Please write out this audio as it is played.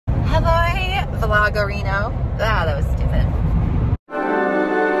vloggerino. Ah, that was stupid.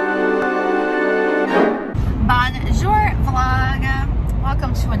 Bonjour vlog.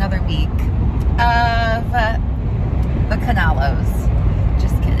 Welcome to another week of the Canalos.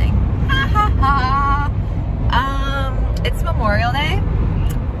 Just kidding. Ha ha ha. It's Memorial Day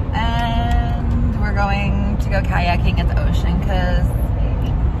and we're going to go kayaking at the ocean because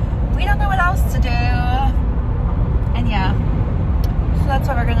we don't know what else to do. And yeah, so that's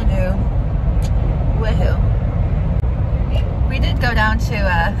what we're gonna do. Woohoo. We did go down to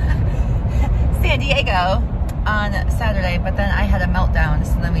San Diego on Saturday, but then I had a meltdown,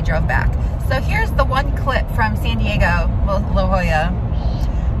 so then we drove back. So here's the one clip from San Diego, La Jolla,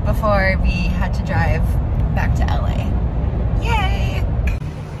 before we had to drive back to LA. Yay!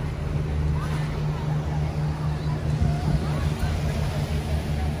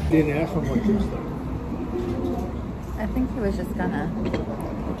 Didn't ask him what juice though. I think he was just gonna.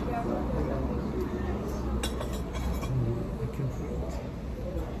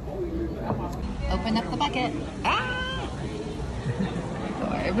 Open up the bucket. Ah!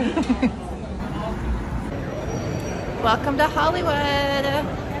 Welcome to Hollywood.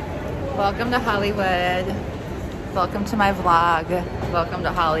 Welcome to Hollywood. Welcome to my vlog. Welcome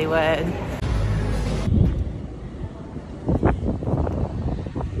to Hollywood.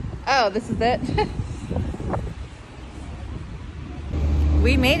 Oh, this is it.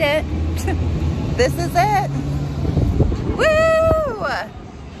 We made it. This is it. Woo!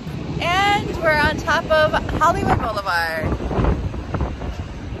 And we're on top of Hollywood Boulevard.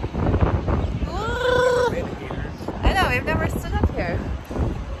 Ooh. I know, we've never stood up here.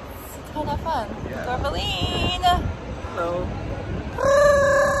 It's a ton of fun. Yeah. Dorvaline. Hello.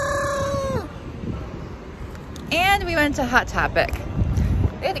 And we went to Hot Topic.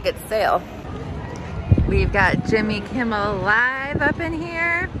 We had a good sale. We've got Jimmy Kimmel Live up in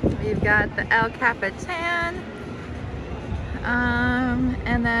here. We've got the El Capitan.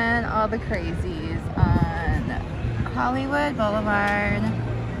 And then all the crazies on Hollywood Boulevard.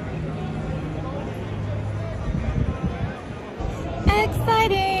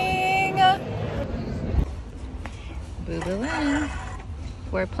 Exciting! Boo-boo-in.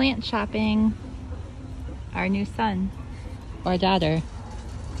 We're plant shopping our new son or daughter.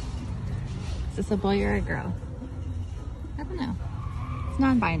 Is this a boy or a girl? I don't know. It's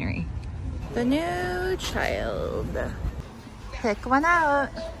non-binary. The new child. Pick one out.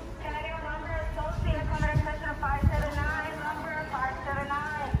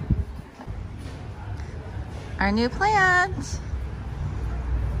 Our new plant.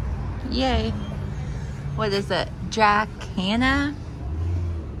 Yay. What is it? Jack Hanna?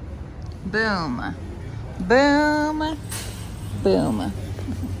 Boom. Boom. Boom.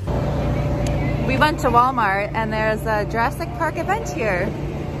 We went to Walmart and there's a Jurassic Park event here.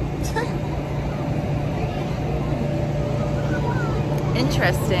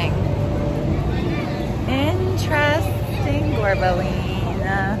 Interesting. Interesting,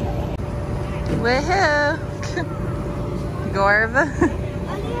 Gorbaline. Woohoo! Gorb.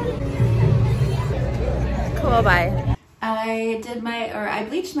 Cool, bye. I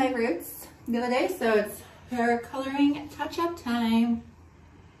bleached my roots the other day, so it's hair coloring touch-up time.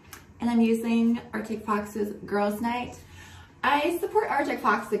 And I'm using Arctic Fox's Girls Night. I support Arctic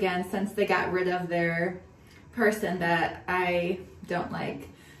Fox again since they got rid of their person that I don't like.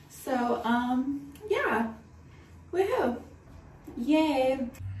 So, yeah. Woohoo. Yay.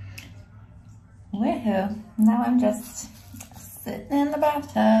 Woohoo. Now I'm just sitting in the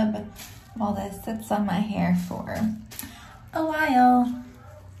bathtub while this sits on my hair for a while.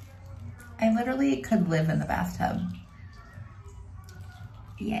 I literally could live in the bathtub.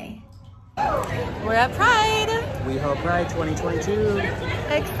 Yay. We're at Pride. Weho Pride 2022.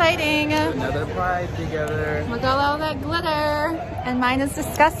 Exciting. Another Pride together. Look at all that glitter. And mine is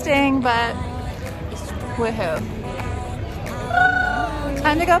disgusting, but woohoo.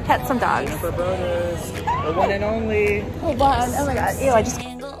 Time to go pet some dogs. For brothers. The one and only. Oh, one. Oh my god. Ew, I just...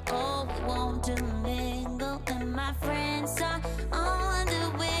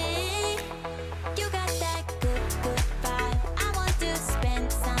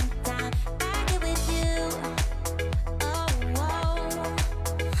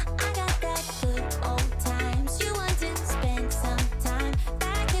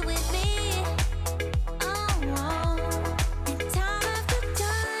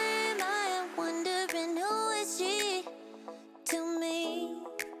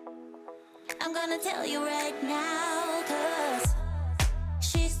 I'm gonna tell you right now, 'cause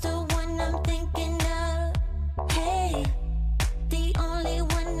she's the one I'm thinking of. Hey, the only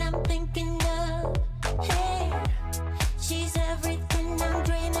one I'm thinking of. Hey, she's everything I'm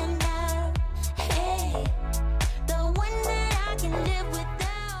dreaming of.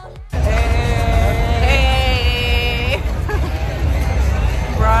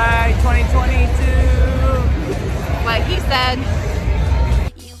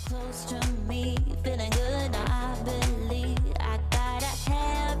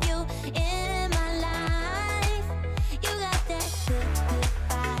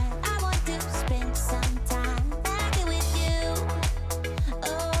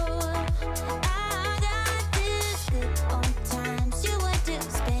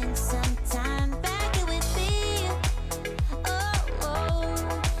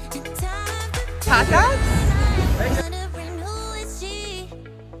 knockouts? Wondering who is she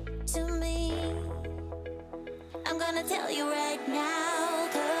to me. I'm gonna tell you right now,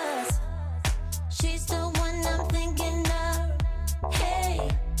 'cause she's the one I'm thinking of. Hey,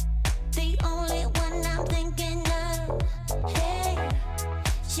 the only one I'm thinking of. Hey,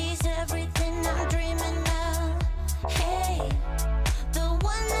 she's everything I'm dreaming of. Hey, the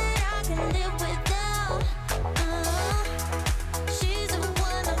one that I can live without. She's the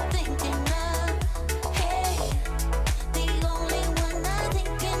one I'm thinking of. Hey, the only one I'm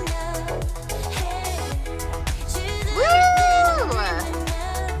thinking of. Hey, she's everything I'm dreaming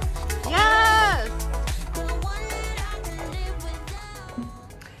of. Yes! The one that I can live without.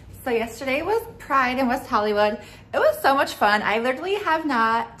 So yesterday was Pride in West Hollywood. It was so much fun. I literally have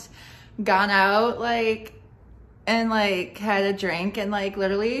not gone out and had a drink in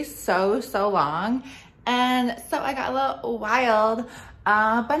literally so long. And so I got a little wild,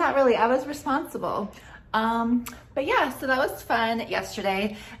 but not really. I was responsible. But yeah, so that was fun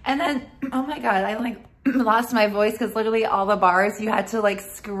yesterday. And then, oh my God, I lost my voice because literally all the bars you had to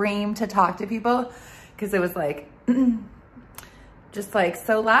scream to talk to people because it was just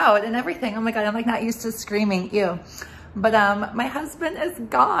so loud and everything. Oh my God, I'm not used to screaming, ew. But my husband is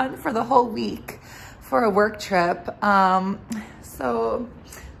gone for the whole week for a work trip. So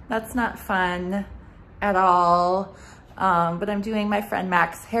that's not fun at all. But I'm doing my friend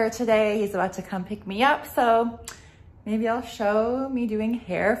Mac's hair today. He's about to come pick me up. So maybe I'll show me doing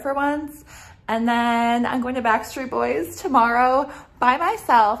hair for once. And then I'm going to Backstreet Boys tomorrow by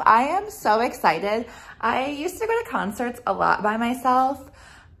myself. I am so excited. I used to go to concerts a lot by myself.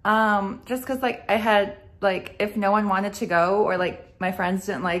 Just cause I had if no one wanted to go or my friends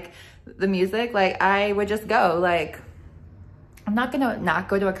didn't like the music, I would just go. I'm not gonna not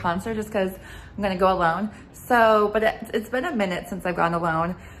go to a concert just cause I'm gonna go alone. So, but it's been a minute since I've gone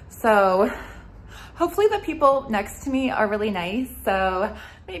alone. So hopefully the people next to me are really nice. So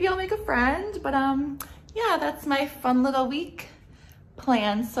maybe I'll make a friend, but yeah, that's my fun little week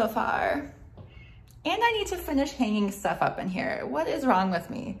plan so far. And I need to finish hanging stuff up in here. What is wrong with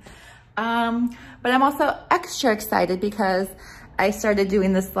me? But I'm also extra excited because I started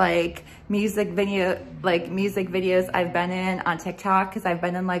doing this music videos I've been in on TikTok because I've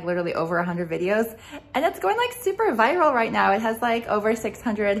been in literally over 100 videos and it's going super viral right now. It has over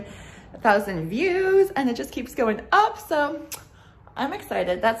 600,000 views and it just keeps going up. So I'm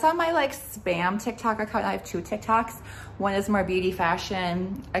excited. That's on my spam TikTok account. I have 2 TikToks. One is more beauty,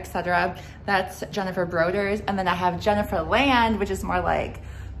 fashion, etc. That's Jennifer Broders. And then I have Jennifer Land, which is more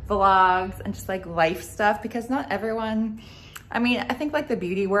vlogs and just life stuff because not everyone, I mean, I think the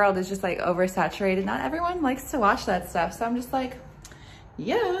beauty world is just oversaturated. Not everyone likes to watch that stuff. So I'm just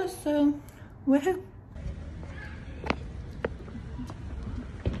yeah, so woohoo.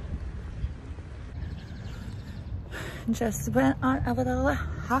 Just went on a little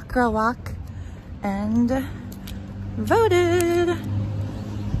hot girl walk and voted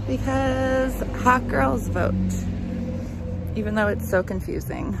because hot girls vote, even though it's so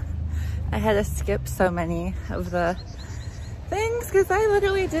confusing. I had to skip so many of the things because I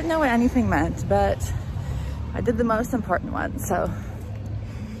literally didn't know what anything meant, but I did the most important one, so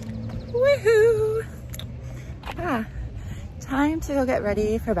woohoo! Time to go get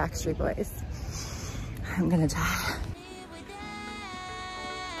ready for Backstreet Boys. I'm gonna die.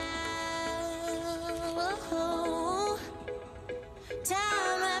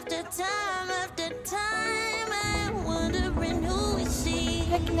 Time after time, I'm wondering who is she.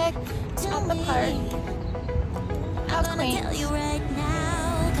 Picnic at the park. How I'm gonna tell you right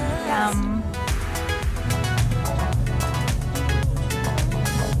now, 'cause Yum.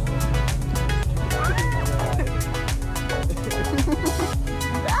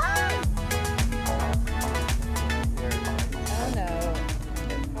 Oh no.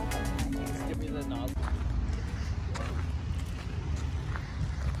 Give me the nozzle.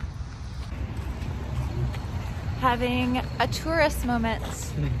 Having a tourist moment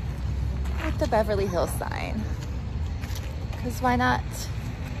at the Beverly Hills sign. Because why not?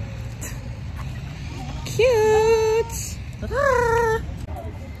 Cute! Ah.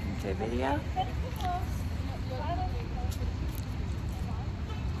 Okay, video.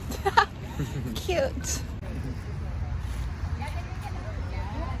 Cute.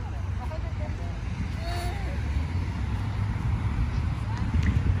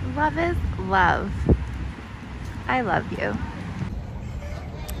 Love is love. I love you.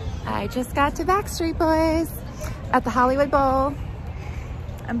 I just got to Backstreet Boys at the Hollywood Bowl.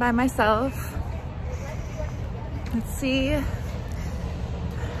 I'm by myself. Let's see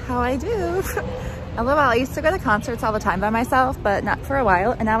how I do. LOL, I used to go to concerts all the time by myself, but not for a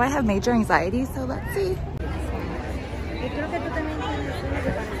while, and now I have major anxiety, so let's see.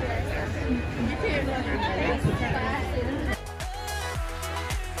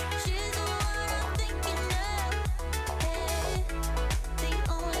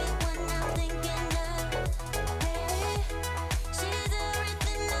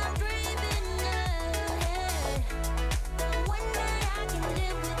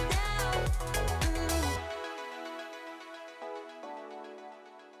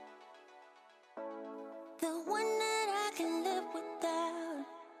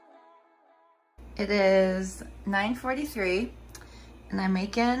 It is 9:43 and I'm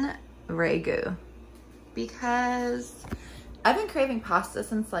making ragu because I've been craving pasta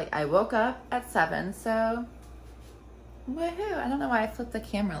since like I woke up at 7, so woohoo. I don't know why I flipped the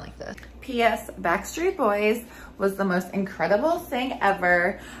camera like this. P.S. Backstreet Boys was the most incredible thing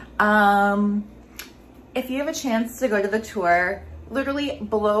ever. If you have a chance to go to the tour, literally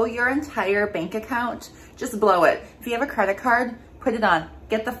blow your entire bank account. Just blow it. If you have a credit card, put it on.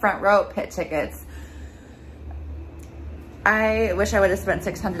 Get the front row pit tickets. I wish I would have spent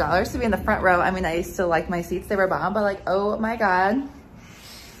 $600 to be in the front row. I mean, I still like my seats. They were bomb, but like, oh my God.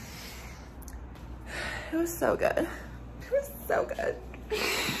 It was so good. It was so good.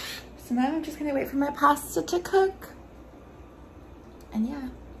 So now I'm just gonna wait for my pasta to cook. And yeah.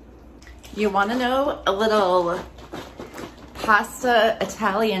 You wanna know a little pasta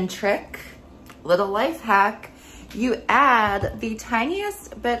Italian trick? Little life hack. You add the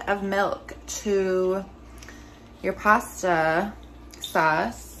tiniest bit of milk to your pasta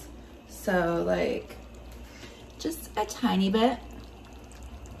sauce. So like just a tiny bit,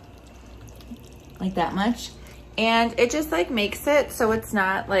 like that much. And it just like makes it so it's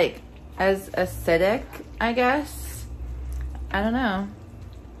not like as acidic, I guess. I don't know.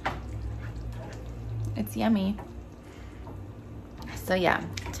 It's yummy. So yeah,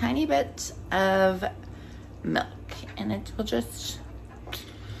 tiny bit of milk and it will just,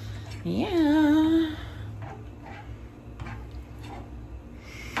 yeah.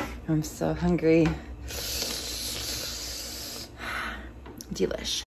 I'm so hungry. Delish.